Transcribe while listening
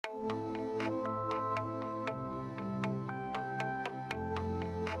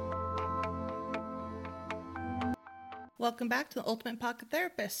Welcome back to the Ultimate Pocket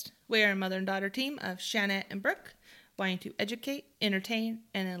Therapist. We are a mother and daughter team of Shanna and Brooke, wanting to educate, entertain,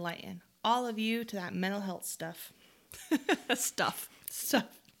 and enlighten all of you to that mental health stuff. Stuff.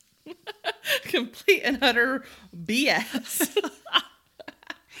 Complete and utter BS.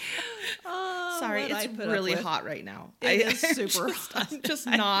 Sorry, it's really hot right now. It is super hot. I'm just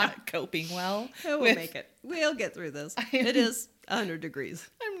not coping well. We'll make it. We'll get through this. It is 100 degrees.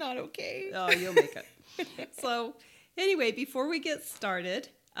 I'm not okay. Oh, you'll make it. So, anyway, before we get started,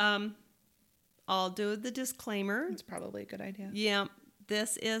 I'll do the disclaimer. It's probably a good idea. Yeah,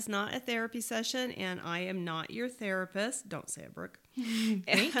 this is not a therapy session, and I am not your therapist. Don't say it, Brooke.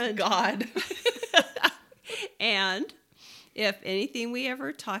 Thank God. And if anything we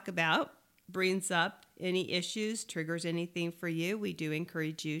ever talk about brings up any issues, triggers anything for you, we do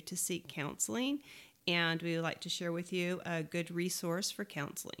encourage you to seek counseling, and we would like to share with you a good resource for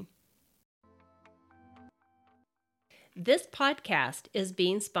counseling. This podcast is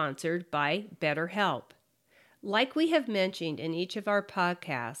being sponsored by BetterHelp. Like we have mentioned in each of our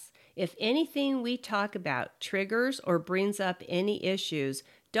podcasts, if anything we talk about triggers or brings up any issues,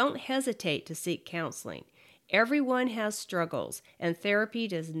 don't hesitate to seek counseling. Everyone has struggles, and therapy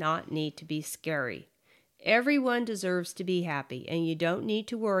does not need to be scary. Everyone deserves to be happy, and you don't need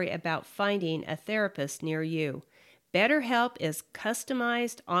to worry about finding a therapist near you. BetterHelp is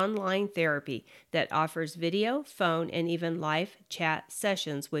customized online therapy that offers video, phone, and even live chat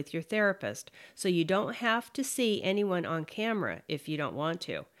sessions with your therapist, so you don't have to see anyone on camera if you don't want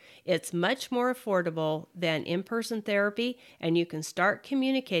to. It's much more affordable than in-person therapy, and you can start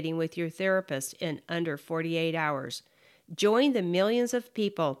communicating with your therapist in under 48 hours. Join the millions of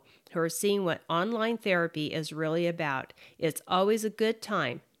people who are seeing what online therapy is really about. It's always a good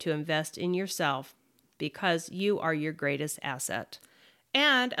time to invest in yourself because you are your greatest asset.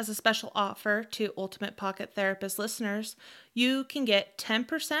 And as a special offer to Ultimate Pocket Therapist listeners, you can get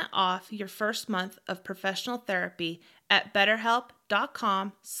 10% off your first month of professional therapy at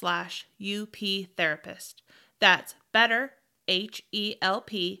betterhelp.com/uptherapist. That's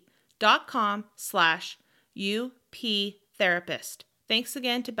betterhelp.com/uptherapist. Thanks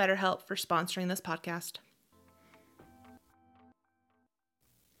again to BetterHelp for sponsoring this podcast.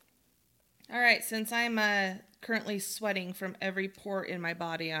 All right, since I'm currently sweating from every pore in my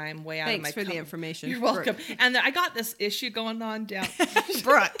body, I'm way out of my Thanks for the information. You're welcome. And I got this issue going on down.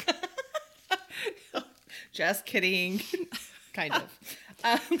 Brooke. Just kidding. Kind of.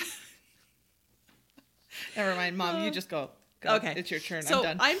 Never mind, Mom. You just go. Okay. It's your turn. So I'm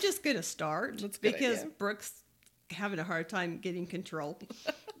done. I'm just going to start That's a good because idea. Brooke's having a hard time getting control.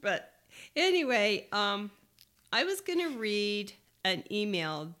 But anyway, I was going to read an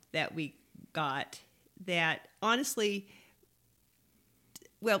email that we got that honestly,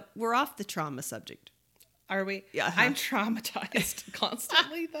 well, we're off the trauma subject. Are we? Yeah, uh-huh. I'm traumatized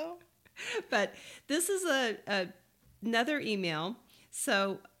constantly, though. But this is another email,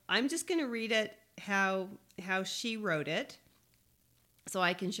 so I'm just going to read it how she wrote it, so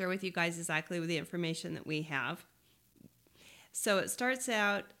I can share with you guys exactly the information that we have. So it starts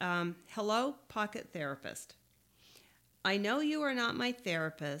out, hello, Pocket Therapist. I know you are not my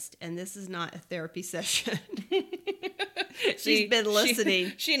therapist, and this is not a therapy session. She's been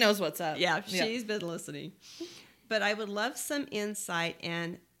listening. She knows what's up. Yeah, she's been listening. But I would love some insight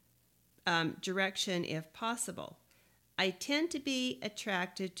and direction if possible. I tend to be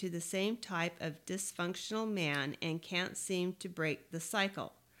attracted to the same type of dysfunctional man and can't seem to break the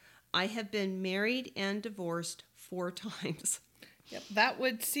cycle. I have been married and divorced 4 times. Yep, that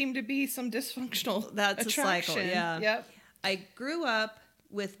would seem to be some dysfunctional That's attraction. A cycle, yeah. Yep. I grew up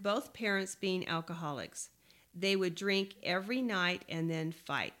with both parents being alcoholics. They would drink every night and then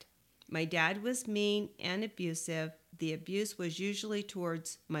fight. My dad was mean and abusive. The abuse was usually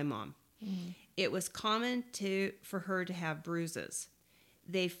towards my mom. Mm-hmm. It was common for her to have bruises.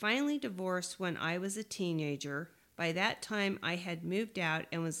 They finally divorced when I was a teenager. By that time, I had moved out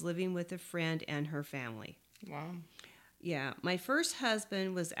and was living with a friend and her family. Wow. Yeah, my first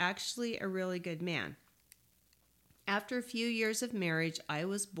husband was actually a really good man. After a few years of marriage, I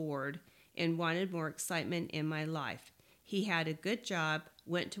was bored and wanted more excitement in my life. He had a good job,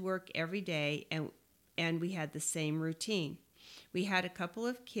 went to work every day, and we had the same routine. We had a couple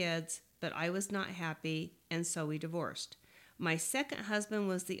of kids, but I was not happy, and so we divorced. My second husband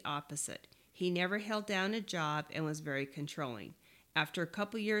was the opposite. He never held down a job and was very controlling. After a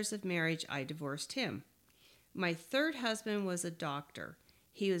couple years of marriage, I divorced him. My third husband was a doctor.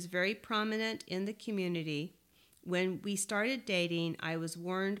 He was very prominent in the community. When we started dating, I was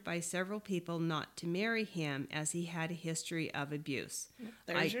warned by several people not to marry him as he had a history of abuse.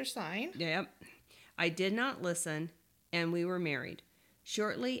 There's your sign. Yep. I did not listen. and we were married.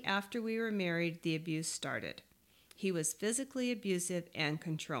 Shortly after we were married, the abuse started. He was physically abusive and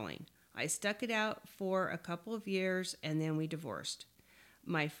controlling. I stuck it out for a couple of years, and then we divorced.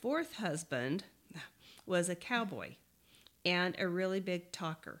 My fourth husband was a cowboy and a really big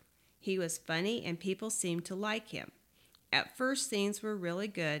talker. He was funny, and people seemed to like him. At first, things were really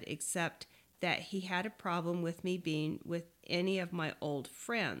good, except that he had a problem with me being with any of my old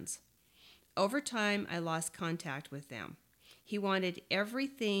friends. Over time, I lost contact with them. He wanted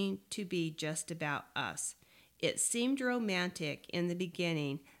everything to be just about us. It seemed romantic in the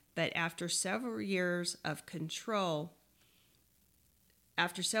beginning, but after several years, the control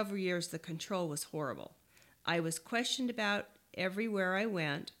was horrible. I was questioned about everywhere I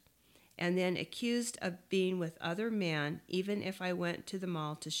went, and then accused of being with other men, even if I went to the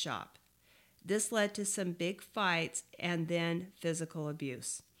mall to shop. This led to some big fights and then physical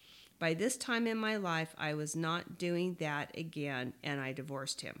abuse. By this time in my life, I was not doing that again, and I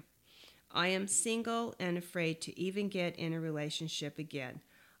divorced him. I am single and afraid to even get in a relationship again.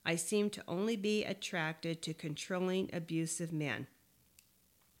 I seem to only be attracted to controlling, abusive men.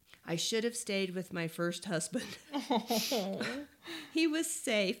 I should have stayed with my first husband. Oh. He was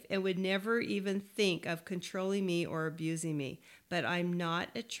safe and would never even think of controlling me or abusing me, but I'm not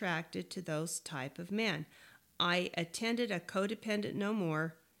attracted to those type of men. I attended a Codependent No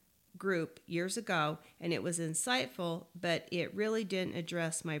More group years ago, and it was insightful, but it really didn't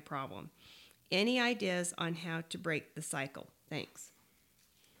address my problem. Any ideas on how to break the cycle? Thanks.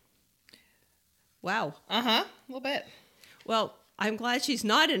 Wow. A little bit. Well, I'm glad she's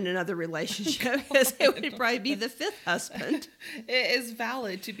not in another relationship, because it would probably be the fifth husband. It is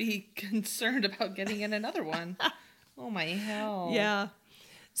valid to be concerned about getting in another one. Oh my hell. Yeah.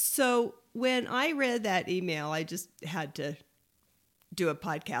 So when I read that email, I just had to do a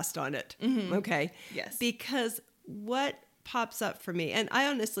podcast on it. Mm-hmm. Okay. Yes. Because what pops up for me, and I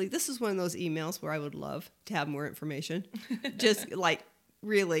honestly, this is one of those emails where I would love to have more information, just like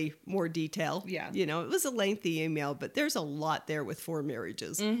really more detail. Yeah. You know, it was a lengthy email, but there's a lot there with 4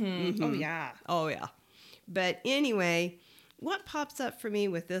 marriages. Mm-hmm. Mm-hmm. Oh yeah. Oh, yeah. But anyway, what pops up for me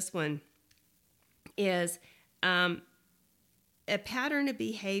with this one is a pattern of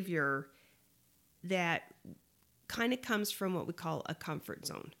behavior that kind of comes from what we call a comfort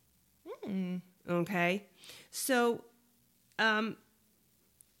zone. Mm. Okay? So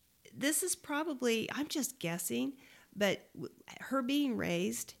this is probably, I'm just guessing, but her being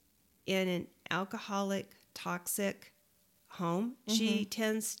raised in an alcoholic, toxic home, she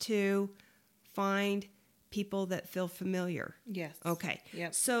tends to find people that feel familiar. Yes. Okay.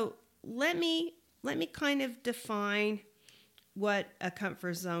 Yep. So let me kind of define what a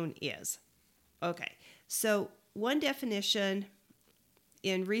comfort zone is. Okay. So one definition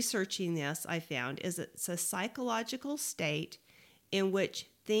in researching this I found is it's a psychological state in which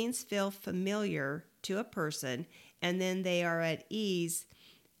things feel familiar to a person, and then they are at ease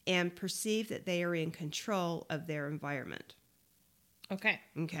and perceive that they are in control of their environment. Okay.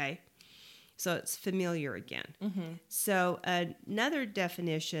 Okay. So it's familiar again. Mm-hmm. So another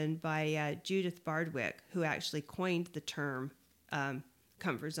definition by Judith Bardwick, who actually coined the term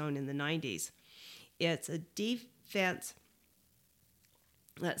comfort zone in the 90s. It's a defense.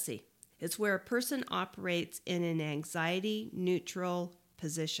 Let's see. It's where a person operates in an anxiety-neutral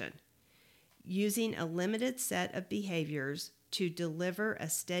position, using a limited set of behaviors to deliver a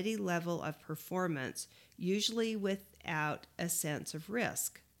steady level of performance, usually without a sense of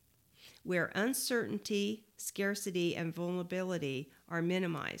risk, where uncertainty, scarcity, and vulnerability are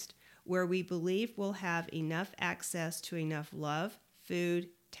minimized, where we believe we'll have enough access to enough love, food,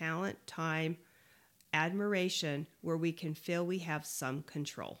 talent, time, admiration, where we can feel we have some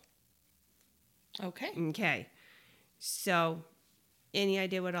control. Okay. Okay. So, any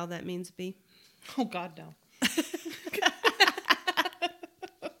idea what all that means, B? Oh God, no.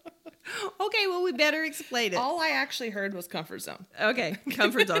 Okay, well, we better explain it. All I actually heard was comfort zone. Okay,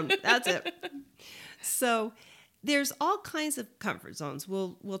 comfort zone. That's it. So, there's all kinds of comfort zones.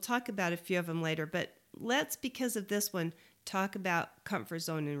 We'll talk about a few of them later, but let's, because of this one, talk about comfort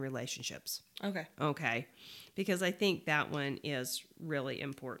zone in relationships. Okay. Okay, because I think that one is really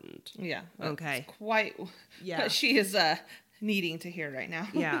important. Yeah. Okay. Quite. Yeah. What she is needing to hear right now.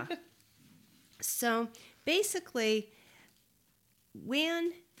 Yeah. So basically,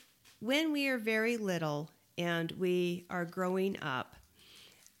 when we are very little and we are growing up,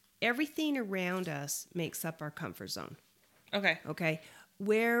 everything around us makes up our comfort zone. Okay. Okay,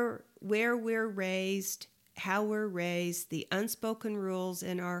 where we're raised, how we're raised, the unspoken rules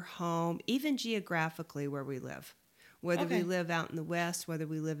in our home, even geographically where we live. Whether Okay. we live out in the West, whether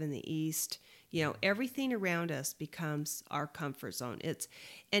we live in the East, you know, everything around us becomes our comfort zone.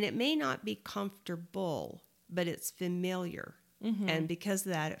 And it may not be comfortable, but it's familiar. And because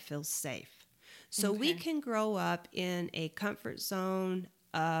of that, it feels safe. So we Okay. can grow up in a comfort zone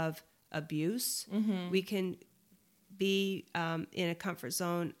of abuse. We can be in a comfort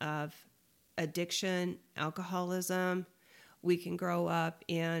zone of addiction, alcoholism. We can grow up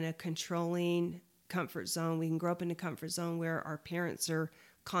in a controlling comfort zone. We can grow up in a comfort zone where our parents are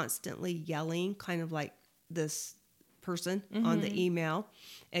constantly yelling, kind of like this person on the email,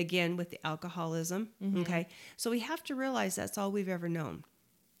 again with the alcoholism. Okay. So we have to realize that's all we've ever known.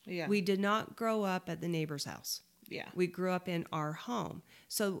 Yeah. We did not grow up at the neighbor's house. Yeah. We grew up in our home.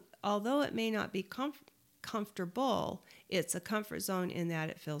 So although it may not be comfortable, it's a comfort zone in that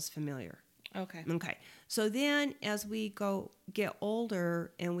it feels familiar. Okay. Okay. So then as we get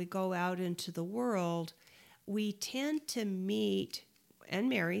older and we go out into the world, we tend to meet and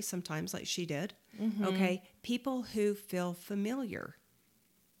marry sometimes like she did. Okay. People who feel familiar.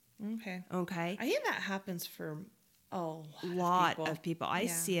 Okay. Okay. I think that happens for a lot people. of people. I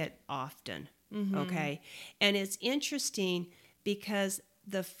Yeah. see it often. Okay. And it's interesting because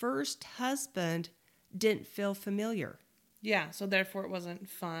the first husband didn't feel familiar. Yeah. So therefore, it wasn't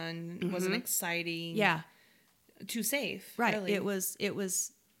fun. Wasn't exciting. Yeah. Too safe. Right. Really. It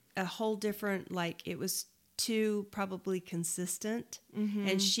was a whole different, like, it was too probably consistent.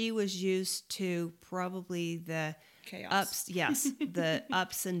 And she was used to probably the Chaos. the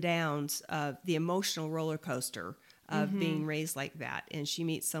ups and downs of the emotional roller coaster of being raised like that. And she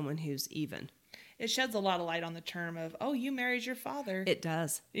meets someone who's even. It sheds a lot of light on the term of, oh, you married your father. It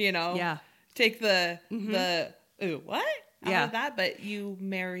does. You know. Yeah. Take the ooh, what? Out Yeah. of that, but you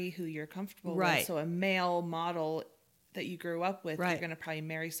marry who you're comfortable Right. with. So a male model that you grew up with, Right. you're going to probably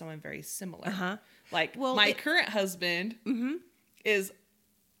marry someone very similar. Uh-huh. Like Well, my current husband is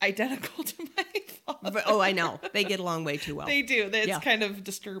identical to my father. But, oh, I know. They get along way too well. They do. It's Yeah. kind of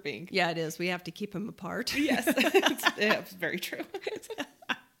disturbing. Yeah, it is. We have to keep them apart. Yes, it's very true.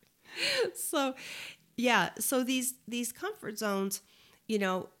 So, yeah. So these comfort zones, you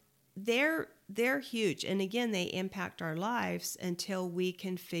know, they're huge, and again, they impact our lives until we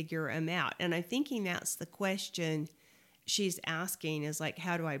can figure them out. And I'm thinking that's the question she's asking is like,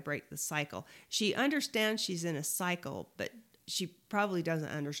 how do I break the cycle? She understands she's in a cycle, but she probably doesn't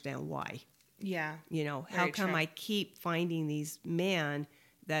understand why. Yeah. You know, how Very come true. I keep finding these men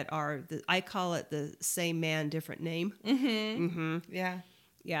that are I call it the same man, different name. Yeah.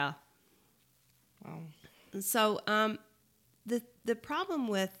 Yeah. Wow. So the problem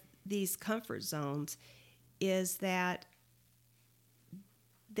with these comfort zones is that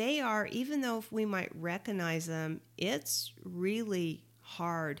they are, even though if we might recognize them, it's really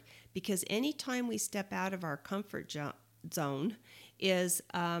hard because anytime we step out of our comfort zone is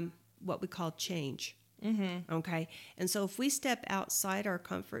what we call change. Okay. And so if we step outside our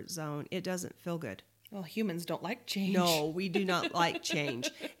comfort zone, it doesn't feel good. Well, humans don't like change. No, we do not like change.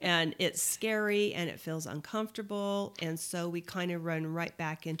 And it's scary and it feels uncomfortable. And so we kind of run right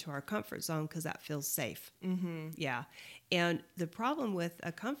back into our comfort zone because that feels safe. Yeah. And the problem with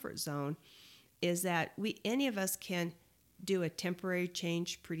a comfort zone is that any of us can do a temporary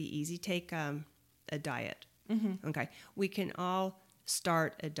change pretty easy. Take a diet. Okay. We can all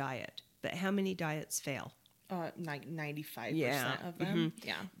start a diet, but how many diets fail? Like 95% Yeah. of them.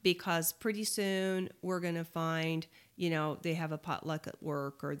 Yeah. Because pretty soon we're going to find, you know, they have a potluck at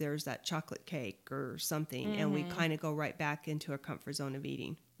work or there's that chocolate cake or something. And we kind of go right back into a comfort zone of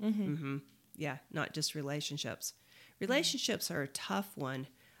eating. Yeah. Not just relationships. Relationships are a tough one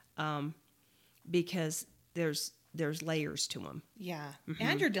because there's layers to them. Yeah.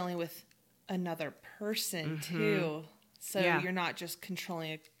 And you're dealing with another person too. So Yeah. you're not just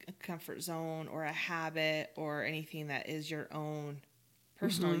controlling a comfort zone or a habit or anything that is your own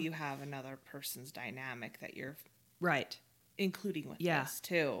personal. You have another person's dynamic that you're Right. including with Yeah. this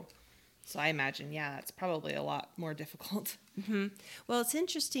too. So I imagine, yeah, that's probably a lot more difficult. Well, it's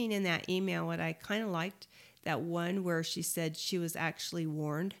interesting in that email, what I kind of liked, that one where she said she was actually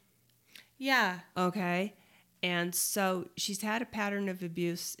warned. Yeah. Okay. And so she's had a pattern of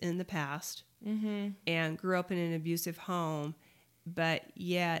abuse in the past and grew up in an abusive home, but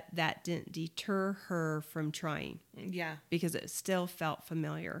yet that didn't deter her from trying Yeah. because it still felt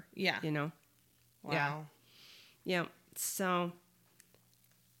familiar. Yeah. You know? Wow. Yeah. So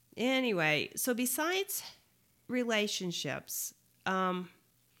anyway, so besides relationships,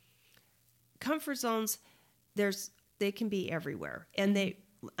 comfort zones, they can be everywhere. And they,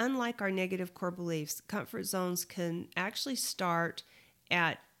 unlike our negative core beliefs, comfort zones can actually start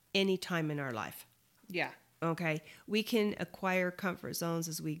at any time in our life. Yeah. Okay. We can acquire comfort zones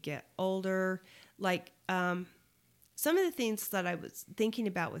as we get older. Like some of the things that I was thinking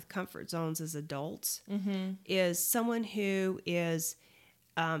about with comfort zones as adults is someone who is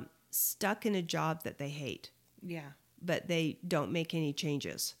stuck in a job that they hate, Yeah. but they don't make any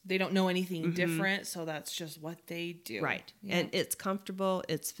changes. They don't know anything different, so that's just what they do. Right. Yeah. And it's comfortable,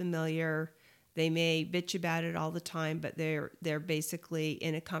 it's familiar. They may bitch about it all the time, but they're basically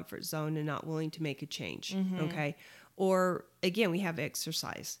in a comfort zone and not willing to make a change. Okay. Or again, we have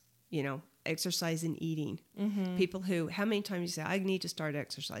exercise, exercise and eating. People who, how many times you say, I need to start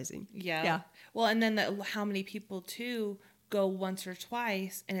exercising? Yeah. Yeah. Well, and then how many people too go once or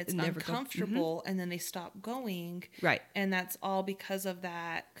twice and it's Never go. uncomfortable and then they stop going. Right. And that's all because of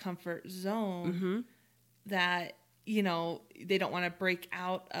that comfort zone that, they don't want to break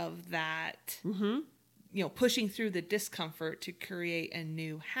out of that, pushing through the discomfort to create a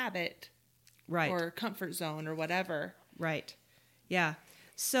new habit. Right. Or comfort zone or whatever. Right. Yeah.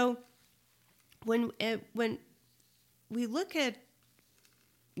 So when we look at,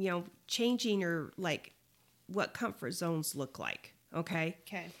 changing or like what comfort zones look like, okay?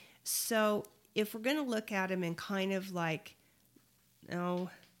 Okay. So if we're going to look at them in kind of like,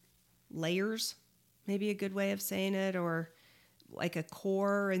 layers, maybe a good way of saying it, or like a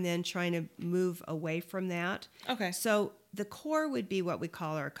core and then trying to move away from that. Okay. So the core would be what we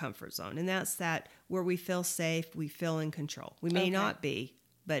call our comfort zone. And that's that where we feel safe, we feel in control. We may not be,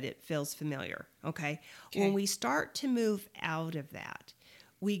 but it feels familiar. Okay. When we start to move out of that,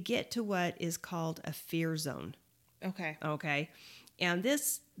 we get to what is called a fear zone. Okay. Okay. And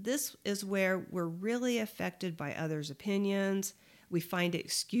this is where we're really affected by others' opinions. We find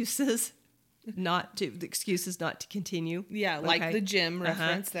excuses not to continue. Yeah, like the gym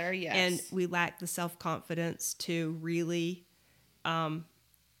reference there, yes. And we lack the self-confidence to really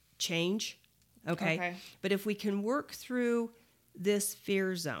change. Okay. But if we can work through this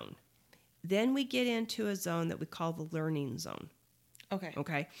fear zone, then we get into a zone that we call the learning zone. Okay.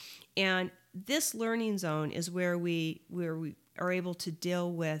 Okay. And this learning zone is where we are able to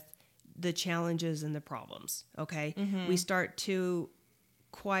deal with the challenges and the problems. Okay. We start to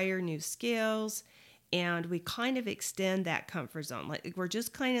acquire new skills and we kind of extend that comfort zone. Like we're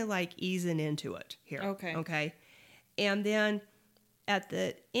just kind of like easing into it here. Okay. Okay. And then at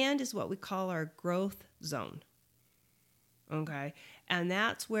the end is what we call our growth zone. Okay. And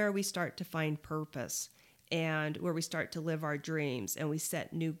that's where we start to find purpose and where we start to live our dreams and we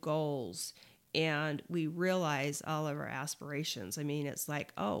set new goals and we realize all of our aspirations. I mean, it's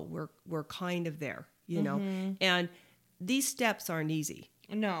like, oh, we're kind of there, and these steps aren't easy.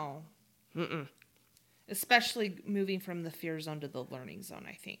 No. Especially moving from the fear zone to the learning zone,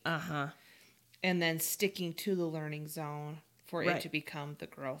 I think. And then sticking to the learning zone for it to become the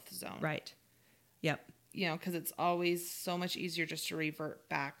growth zone. Right. Yep. Because it's always so much easier just to revert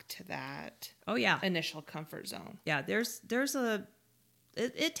back to that initial comfort zone. Yeah,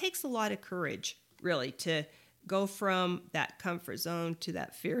 it takes a lot of courage, really, to go from that comfort zone to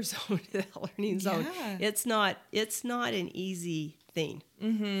that fear zone to that learning zone. Yeah. It's not an easy thing.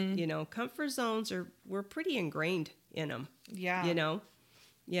 Comfort zones we're pretty ingrained in them. Yeah.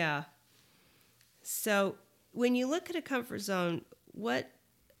 Yeah. So when you look at a comfort zone, what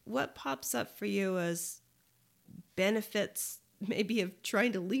pops up for you as benefits maybe of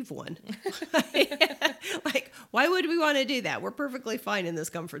trying to leave one? Like, why would we want to do that? We're perfectly fine in this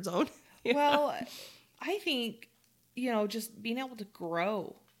comfort zone. Well, I think, just being able to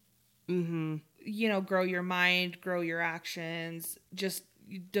grow. Grow your mind, grow your actions, just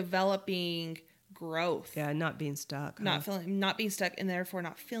developing growth. Yeah, not being stuck. Not being stuck and therefore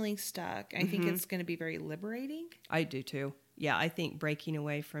not feeling stuck. I think it's going to be very liberating. I do too. Yeah, I think breaking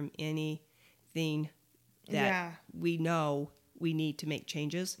away from anything that we know we need to make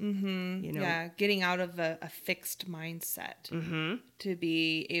changes. Yeah, getting out of a fixed mindset to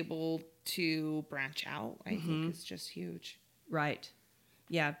be able to branch out, I think is just huge. Right.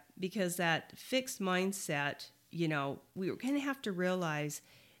 Yeah, because that fixed mindset, we're going to have to realize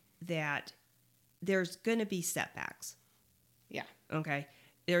that there's going to be setbacks. Yeah. Okay.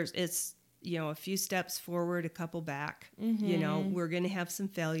 It's a few steps forward, a couple back. We're going to have some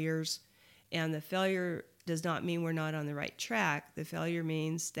failures, and the failure does not mean we're not on the right track. The failure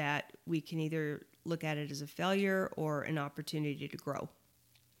means that we can either look at it as a failure or an opportunity to grow.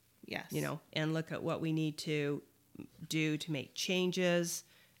 Yes. And look at what we need to do to make changes,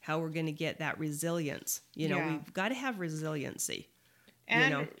 how we're going to get that resilience. We've got to have resiliency.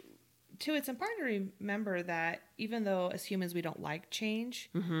 And too, it's important to remember that even though as humans we don't like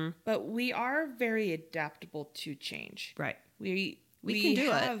change, but we are very adaptable to change. Right. We We can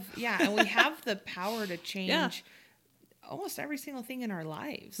do it. Yeah, and we have the power to change almost every single thing in our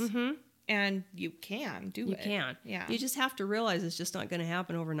lives. Mm-hmm. And you can do it. You can. Yeah. You just have to realize it's just not going to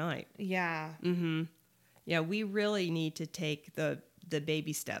happen overnight. Yeah. Mm-hmm. Yeah, we really need to take the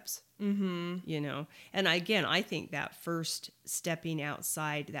baby steps. Mm-hmm. You know, and again, I think that first stepping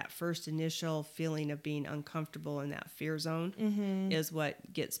outside, that first initial feeling of being uncomfortable in that fear zone is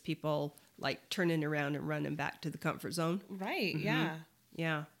what gets people like turning around and running back to the comfort zone. Right. Yeah.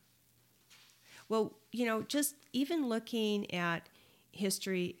 Yeah. Well, you know, just even looking at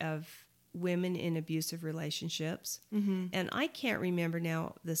history of women in abusive relationships, and I can't remember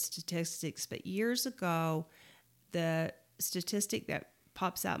now the statistics, but years ago, the statistic that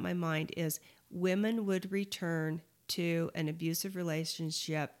pops out in my mind is women would return to an abusive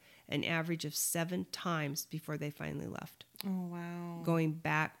relationship an average of 7 times before they finally left. Oh, wow. Going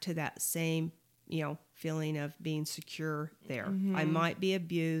back to that same, you know, feeling of being secure there. I might be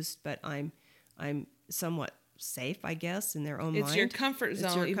abused, but I'm somewhat safe, I guess, in their own mind. It's your comfort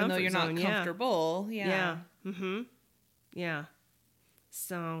zone, even though you're not comfortable. Yeah. Yeah. Mm-hmm. Yeah.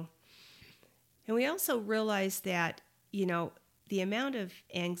 So, and we also realize that, you know, the amount of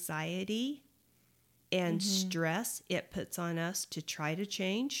anxiety and stress it puts on us to try to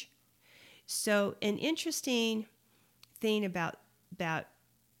change. So an interesting thing about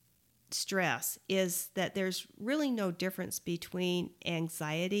stress is that there's really no difference between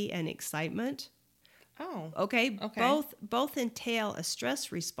anxiety and excitement. Oh. Okay. Both entail a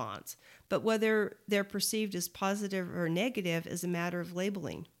stress response, but whether they're perceived as positive or negative is a matter of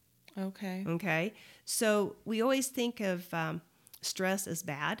labeling. Okay. Okay. So we always think of stress as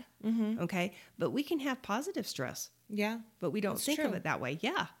bad. Okay. But we can have positive stress. Yeah. But we don't think of it that way.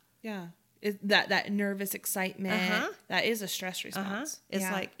 Yeah. Yeah. That nervous excitement, that is a stress response. It's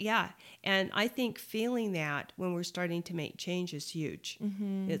like, and I think feeling that when we're starting to make change is huge.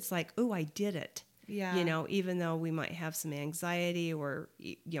 It's like, oh, I did it. Yeah. You know, even though we might have some anxiety or,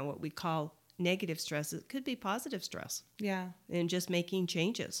 you know, what we call negative stress, it could be positive stress. Yeah. And just making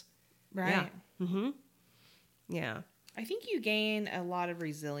changes. Right. Yeah. Yeah. I think you gain a lot of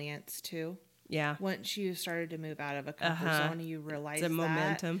resilience too. Yeah. Once you started to move out of a comfort zone and you realize the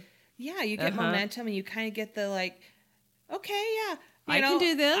momentum. Yeah, you get momentum and you kind of get the like, okay, yeah, I can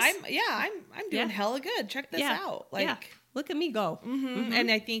do this. I'm doing hella good. Check this out. Like, look at me go. And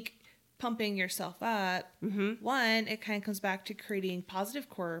I think pumping yourself up, one, it kind of comes back to creating positive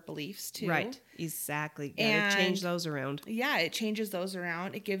core beliefs too. Right. Exactly. Gotta change those around. Yeah, it changes those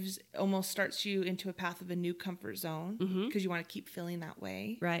around. It almost starts you into a path of a new comfort zone because you want to keep feeling that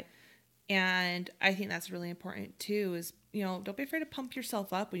way. Right. And I think that's really important too, is, you know, don't be afraid to pump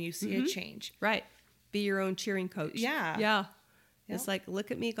yourself up when you see a change. Right. Be your own cheering coach. Yeah. Yeah. It's like, look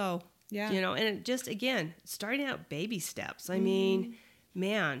at me go. Yeah. You know, and it just, again, starting out baby steps. I mean,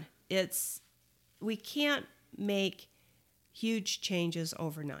 man, we can't make huge changes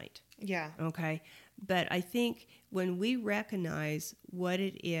overnight. Yeah. Okay. But I think when we recognize what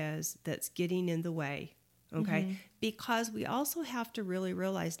it is that's getting in the way, okay, because we also have to really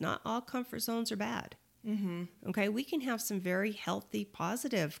realize not all comfort zones are bad. Okay, we can have some very healthy,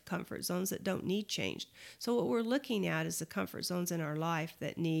 positive comfort zones that don't need changed. So what we're looking at is the comfort zones in our life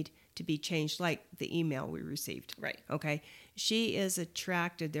that need to be changed, like the email we received. Right. Okay, she is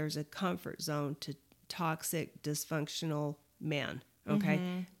attracted. There's a comfort zone to toxic, dysfunctional men. Okay,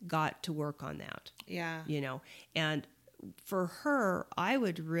 got to work on that. Yeah. You know, and for her, I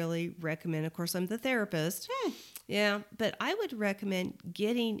would really recommend, of course, I'm the therapist. Yeah, but I would recommend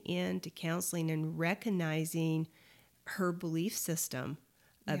getting into counseling and recognizing her belief system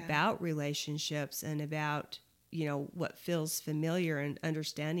about relationships and about, you know, what feels familiar and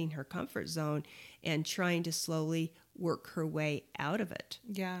understanding her comfort zone and trying to slowly work her way out of it.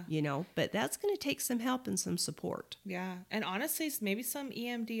 Yeah. You know, but that's going to take some help and some support. Yeah. And honestly, maybe some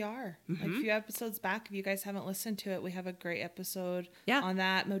EMDR. Like a few episodes back, if you guys haven't listened to it, we have a great episode on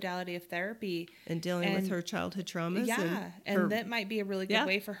that modality of therapy. And dealing with her childhood traumas. Yeah. And that might be a really good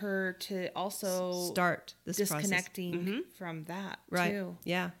way for her to also start this disconnecting from that too.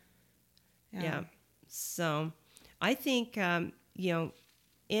 Yeah. So I think, you know,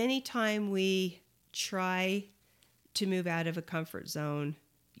 anytime we try to move out of a comfort zone,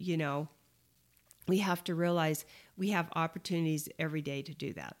 you know, we have to realize we have opportunities every day to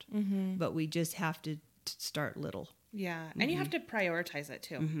do that. But we just have to start little. Yeah. And you have to prioritize it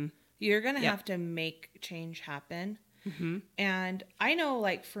too. You're going to have to make change happen. And I know,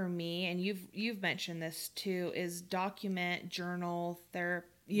 like, for me, and you've mentioned this too, is document, journal, therapy.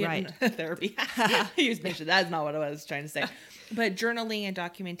 You mentioned that's not what I was trying to say, but journaling and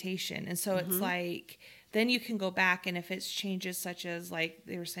documentation. And so it's like then you can go back, and if it's changes such as, like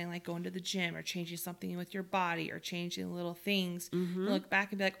they were saying, like going to the gym or changing something with your body or changing little things, you look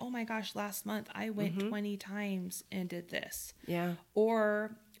back and be like, oh my gosh, last month I went 20 times and did this. Yeah.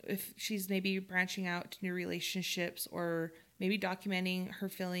 Or if she's maybe branching out to new relationships, or maybe documenting her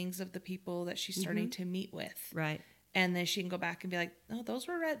feelings of the people that she's starting to meet with. Right. And then she can go back and be like, "No, those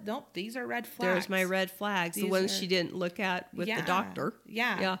were red. Nope, these are red flags. There's my red flags, the ones she didn't look at with the doctor."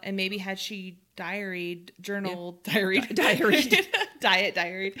 Yeah. And maybe had she diaried, journaled,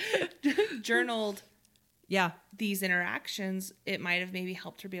 journaled these interactions, it might have maybe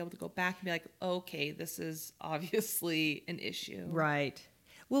helped her be able to go back and be like, okay, this is obviously an issue. Right.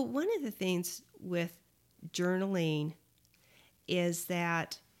 Well, one of the things with journaling is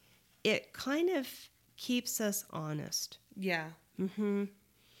that it kind of keeps us honest. Yeah. You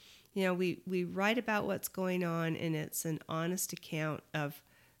know, we write about what's going on, and it's an honest account of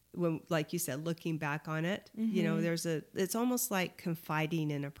when, like you said, looking back on it. You know, it's almost like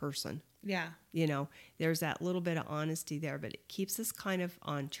confiding in a person. Yeah. You know, there's that little bit of honesty there, but it keeps us kind of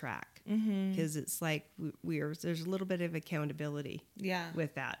on track, because it's like there's a little bit of accountability. Yeah.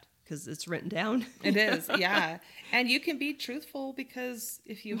 With that, because it's written down. It is. Yeah. And you can be truthful, because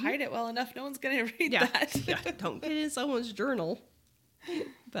if you hide it well enough, no one's going to read that. Don't get in someone's journal.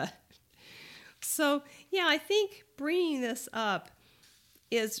 But so, yeah, I think bringing this up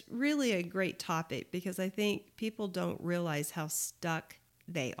is really a great topic, because I think people don't realize how stuck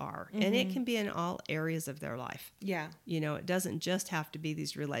they are. And it can be in all areas of their life. Yeah. You know, it doesn't just have to be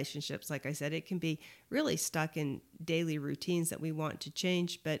these relationships. Like I said, it can be really stuck in daily routines that we want to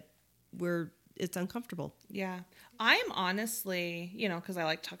change, but it's uncomfortable. Yeah. I'm honestly, you know, because I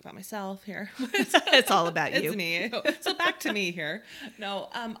like to talk about myself here. It's all about you. It's me. So back to me here. No,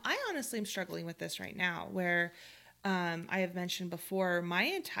 I honestly am struggling with this right now, where I have mentioned before, my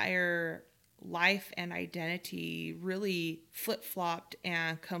entire life and identity really flip-flopped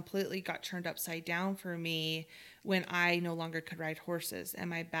and completely got turned upside down for me when I no longer could ride horses and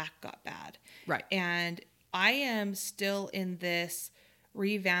my back got bad. Right. And I am still in this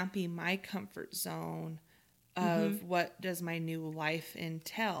revamping my comfort zone of what does my new life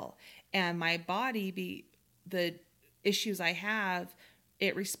entail. And my body, the issues I have,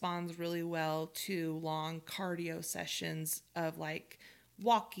 it responds really well to long cardio sessions of like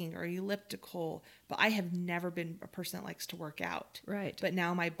walking or elliptical, but I have never been a person that likes to work out. Right. But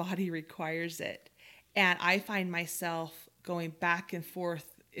now my body requires it. And I find myself going back and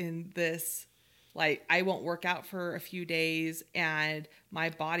forth in this, like, I won't work out for a few days and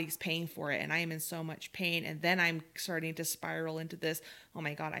my body's paying for it and I am in so much pain. And then I'm starting to spiral into this, oh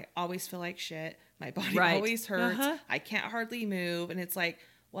my God, I always feel like shit. My body always hurts. I can't hardly move. And it's like,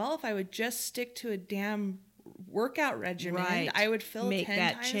 well, if I would just stick to a damn workout regimen, I would feel 10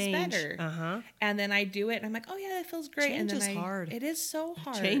 times better. And then I do it and I'm like, oh yeah, that feels great. Change and then is hard. It is so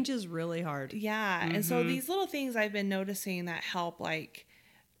hard. Change is really hard. Yeah. And so these little things I've been noticing that help, like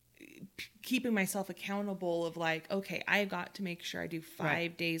keeping myself accountable of like, okay, I've got to make sure I do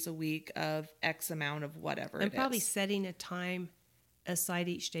 5 days a week of X amount of whatever and probably setting a time aside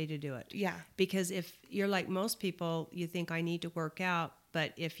each day to do it. Yeah. Because if you're like most people, you think I need to work out,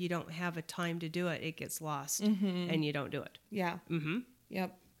 but if you don't have a time to do it, it gets lost and you don't do it. Yeah.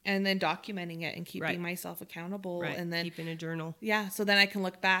 Yep. And then documenting it and keeping myself accountable and then keeping a journal. Yeah. So then I can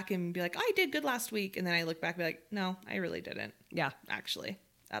look back and be like, oh, I did good last week. And then I look back and be like, no, I really didn't. Yeah. Actually,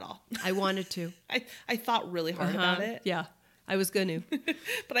 at all. I wanted to. I thought really hard about it. Yeah. I was going to.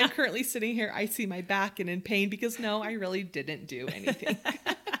 But I'm currently sitting here, I see my back and in pain because no, I really didn't do anything.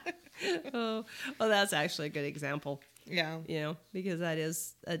 Well, that's actually a good example. Yeah. You know, because that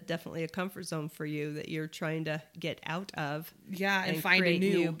is definitely a comfort zone for you that you're trying to get out of. Yeah. And find create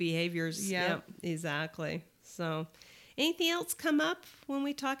new behaviors. Yep. Exactly. So anything else come up when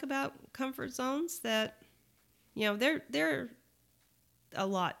we talk about comfort zones that, you know, they're a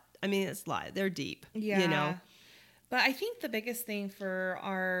lot. I mean, it's a lot. They're deep. Yeah. You know. But I think the biggest thing for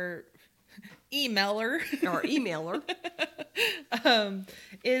our emailer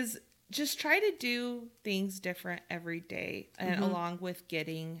is just try to do things different every day and along with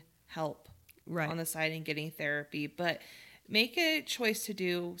getting help on the side and getting therapy. But make a choice to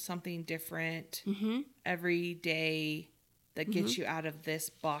do something different every day that gets you out of this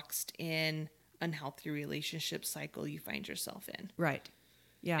boxed in unhealthy relationship cycle you find yourself in. Right.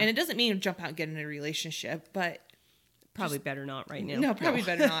 Yeah. And it doesn't mean jump out and get in a relationship, but probably better not right now. No, probably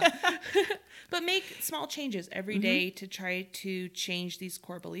better not. But make small changes every day to try to change these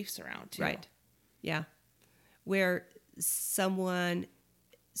core beliefs around too. Right. Yeah. Where someone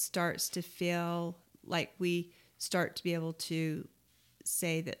starts to feel like we start to be able to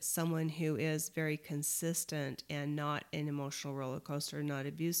say that someone who is very consistent and not an emotional roller coaster, not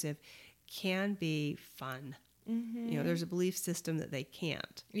abusive, can be fun. There's a belief system that they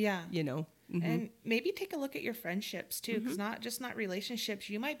can't. Yeah. And maybe take a look at your friendships too, because not relationships.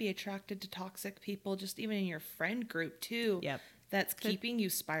 You might be attracted to toxic people, just even in your friend group too. Yep. That's keeping you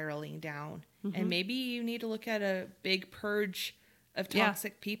spiraling down. And maybe you need to look at a big purge of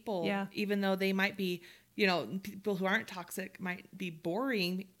toxic people. Yeah. Even though they might be, people who aren't toxic might be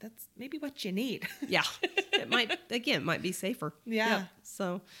boring. That's maybe what you need. Yeah. It might be safer. Yeah. Yep.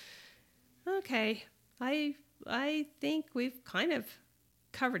 So, okay. I think we've kind of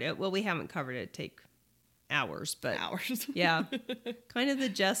covered it. Well, we haven't covered it. Take hours, but yeah, kind of the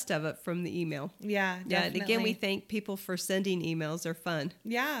gist of it from the email. Yeah, definitely. Yeah. And again, we thank people for sending emails. They're fun.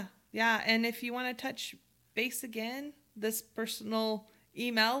 Yeah. Yeah. And if you want to touch base again, this personal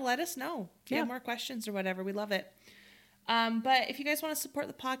email, let us know. If you have more questions or whatever. We love it. But if you guys want to support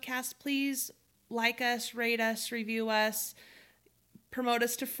the podcast, please like us, rate us, review us, promote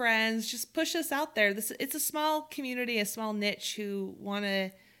us to friends, just push us out there. It's a small community, a small niche who want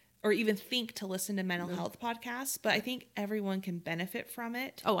to or even think to listen to mental health podcasts, but I think everyone can benefit from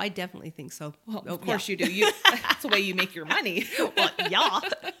it. Oh, I definitely think so. Well, of course you do. That's the way you make your money. Well, yeah.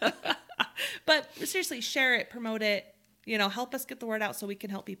 But seriously, share it, promote it, help us get the word out so we can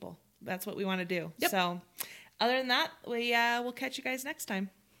help people. That's what we want to do. Yep. So other than that, we'll catch you guys next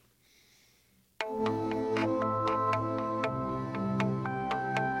time.